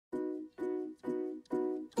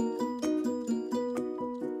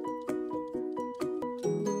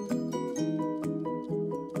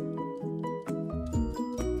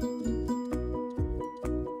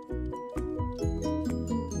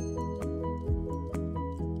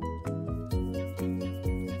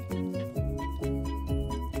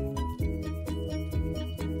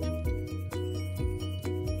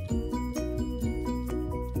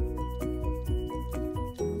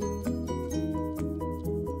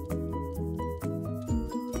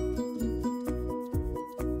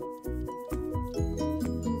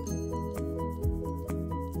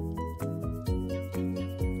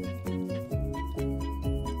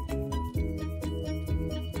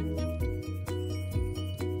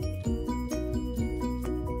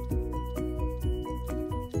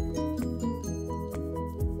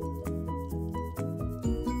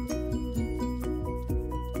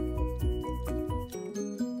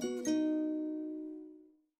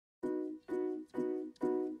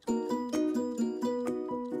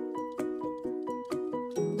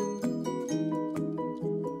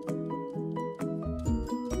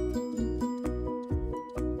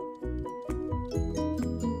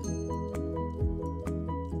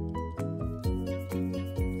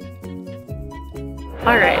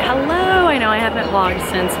Alright, hello! I know I haven't vlogged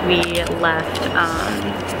since we left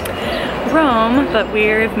Rome, but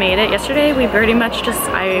we've made it. Yesterday we pretty much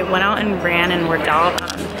I went out and ran and worked out.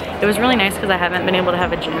 It was really nice because I haven't been able to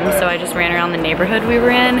have a gym, so I just ran around the neighborhood we were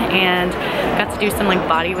in and got to do some like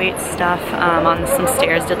body weight stuff on some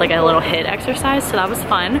stairs, did like a little HIIT exercise, so that was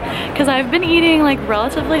fun because I've been eating like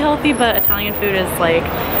relatively healthy, but Italian food is like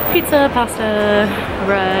pizza, pasta,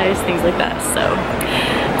 rice, things like that, so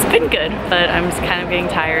it's been good, but I'm just kind of getting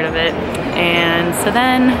tired of it. And so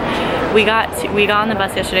then we got on the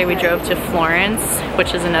bus yesterday. We drove to Florence,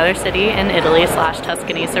 which is another city in Italy /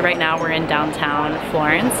 Tuscany. So right now we're in downtown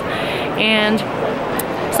Florence. And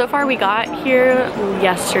so far we got here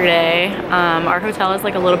yesterday. Our hotel is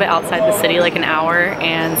like a little bit outside the city, like an hour,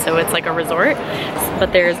 and so it's like a resort,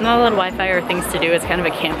 but there's not a lot of Wi-Fi or things to do. It's kind of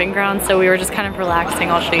a camping ground, so we were just kind of relaxing.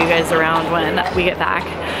 I'll show you guys around when we get back.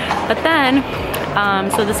 But then,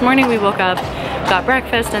 so this morning we woke up, got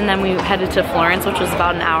breakfast, and then we headed to Florence, which was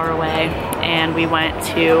about an hour away, and we went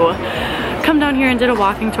to come down here and did a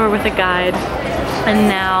walking tour with a guide, and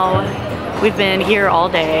now we've been here all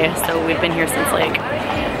day. So we've been here since like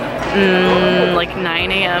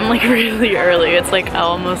 9 a.m, like really early. It's like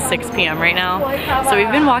almost 6 p.m. right now. So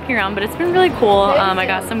we've been walking around, but it's been really cool. I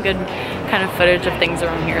got some good kind of footage of things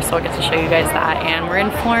around here, so I'll get to show you guys that. And we're in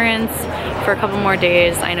Florence for a couple more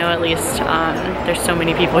days. I know at least there's so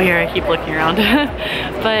many people here, I keep looking around.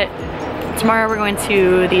 But tomorrow we're going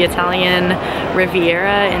to the Italian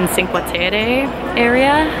Riviera in Cinque Terre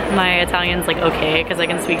area. My Italian's like okay because I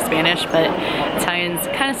can speak Spanish, but Italian's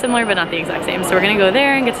kind of similar but not the exact same. So we're gonna go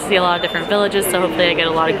there and get to see a lot of different villages, so hopefully I get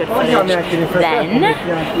a lot of good footage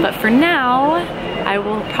then. But for now, I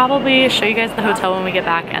will probably show you guys the hotel when we get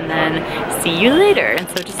back and then see you later. And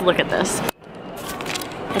so just look at this.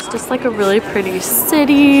 It's just like a really pretty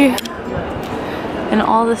city, and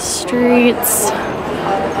all the streets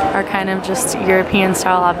are kind of just European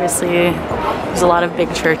style. Obviously, there's a lot of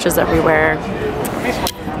big churches everywhere.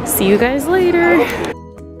 See you guys later.